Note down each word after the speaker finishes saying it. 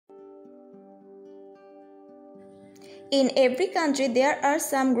In every country, there are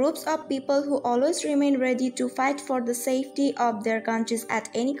some groups of people who always remain ready to fight for the safety of their countries at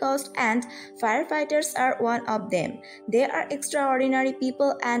any cost, and firefighters are one of them. They are extraordinary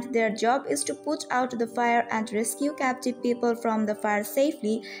people, and their job is to put out the fire and rescue captive people from the fire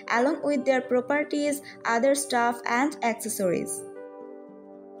safely, along with their properties, other stuff, and accessories.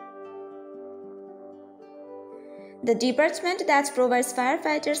 The department that provides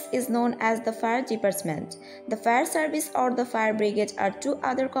firefighters is known as the fire department. The fire service or the fire brigade are two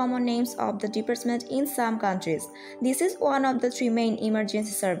other common names of the department in some countries. This is one of the three main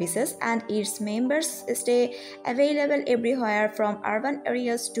emergency services, and its members stay available everywhere from urban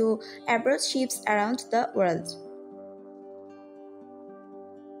areas to abroad ships around the world.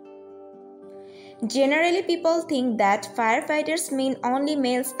 Generally, people think that firefighters mean only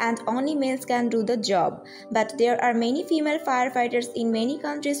males and only males can do the job. But there are many female firefighters in many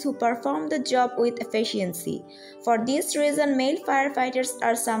countries who perform the job with efficiency. For this reason, male firefighters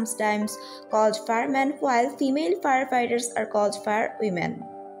are sometimes called firemen, while female firefighters are called firewomen.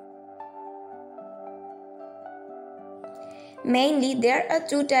 Mainly, there are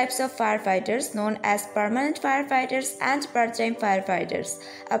two types of firefighters known as permanent firefighters and part-time firefighters.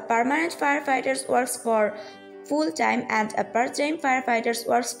 A permanent firefighter works for full-time and a part-time firefighter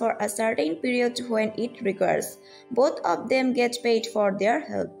works for a certain period when it requires. Both of them get paid for their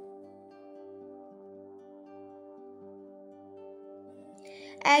help.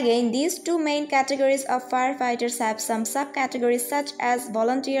 Again, these two main categories of firefighters have some subcategories such as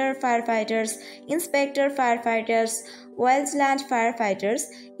volunteer firefighters, inspector firefighters, wildland firefighters,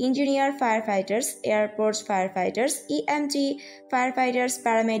 engineer firefighters, airport firefighters, EMT firefighters,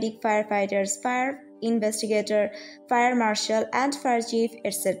 paramedic firefighters, fire investigator, fire marshal, and fire chief,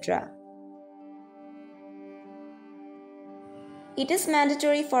 etc. It is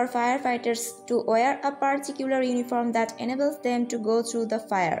mandatory for firefighters to wear a particular uniform that enables them to go through the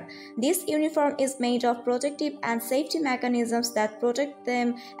fire. This uniform is made of protective and safety mechanisms that protect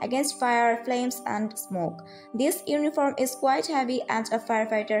them against fire, flames, and smoke. This uniform is quite heavy, and a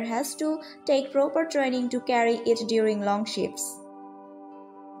firefighter has to take proper training to carry it during long shifts.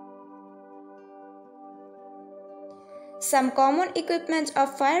 Some common equipment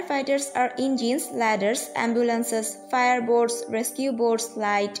of firefighters are engines, ladders, ambulances, fireboats, rescue boats,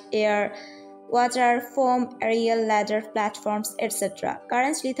 light, air, water, foam, aerial ladder platforms, etc.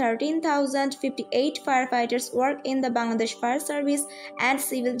 Currently, 13,058 firefighters work in the Bangladesh Fire Service and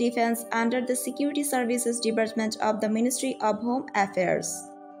Civil Defense under the Security Services Department of the Ministry of Home Affairs.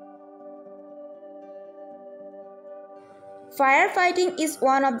 Firefighting is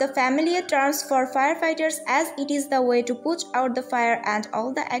one of the familiar terms for firefighters, as it is the way to put out the fire, and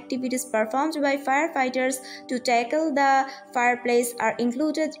all the activities performed by firefighters to tackle the fireplace are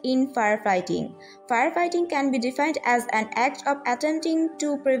included in firefighting. Firefighting can be defined as an act of attempting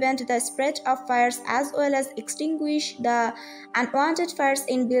to prevent the spread of fires as well as extinguish the unwanted fires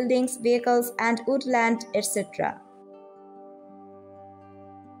in buildings, vehicles, and woodland, etc.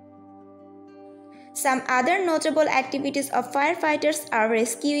 Some other notable activities of firefighters are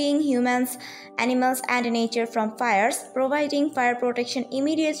rescuing humans, animals, and nature from fires, providing fire protection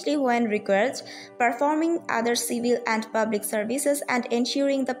immediately when required, performing other civil and public services, and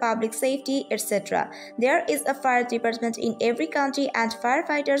ensuring the public safety, etc. There is a fire department in every country, and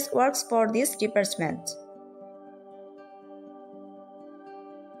firefighters work for this department.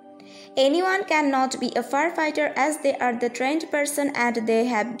 Anyone cannot be a firefighter, as they are the trained person and they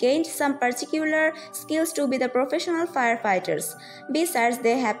have gained some particular skills to be the professional firefighters. Besides,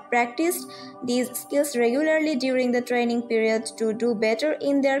 they have practiced these skills regularly during the training period to do better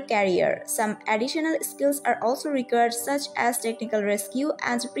in their career. Some additional skills are also required, such as technical rescue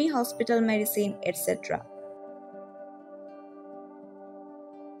and pre-hospital medicine, etc.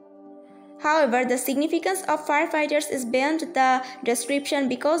 However, the significance of firefighters is beyond the description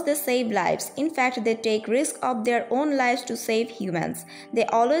because they save lives. In fact, they take risk of their own lives to save humans. They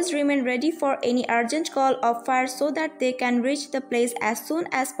always remain ready for any urgent call of fire so that they can reach the place as soon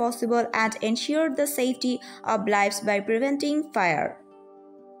as possible and ensure the safety of lives by preventing fire.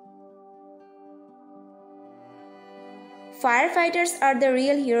 Firefighters are the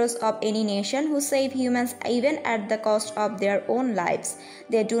real heroes of any nation who save humans even at the cost of their own lives.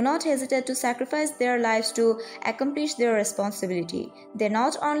 They do not hesitate to sacrifice their lives to accomplish their responsibility. They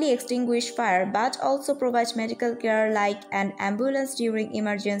not only extinguish fire but also provide medical care like an ambulance during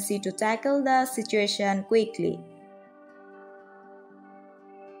emergency to tackle the situation quickly.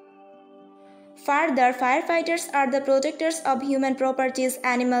 Further, firefighters are the protectors of human properties,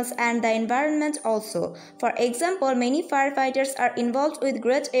 animals, and the environment also. For example, many firefighters are involved with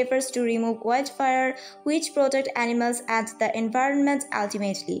great efforts to remove wildfire, which protect animals and the environment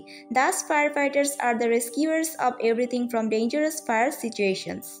ultimately. Thus, firefighters are the rescuers of everything from dangerous fire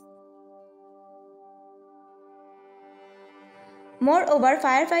situations. Moreover,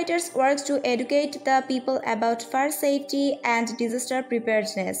 firefighters work to educate the people about fire safety and disaster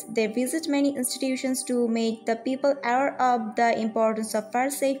preparedness. They visit many institutions to make the people aware of the importance of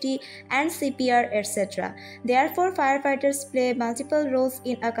fire safety and CPR, etc. Therefore, firefighters play multiple roles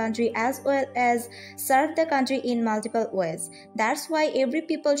in a country as well as serve the country in multiple ways. That's why every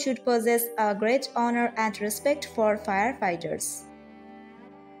people should possess a great honor and respect for firefighters.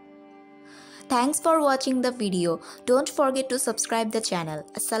 Thanks for watching the video. Don't forget to subscribe the channel.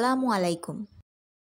 Assalamu alaikum.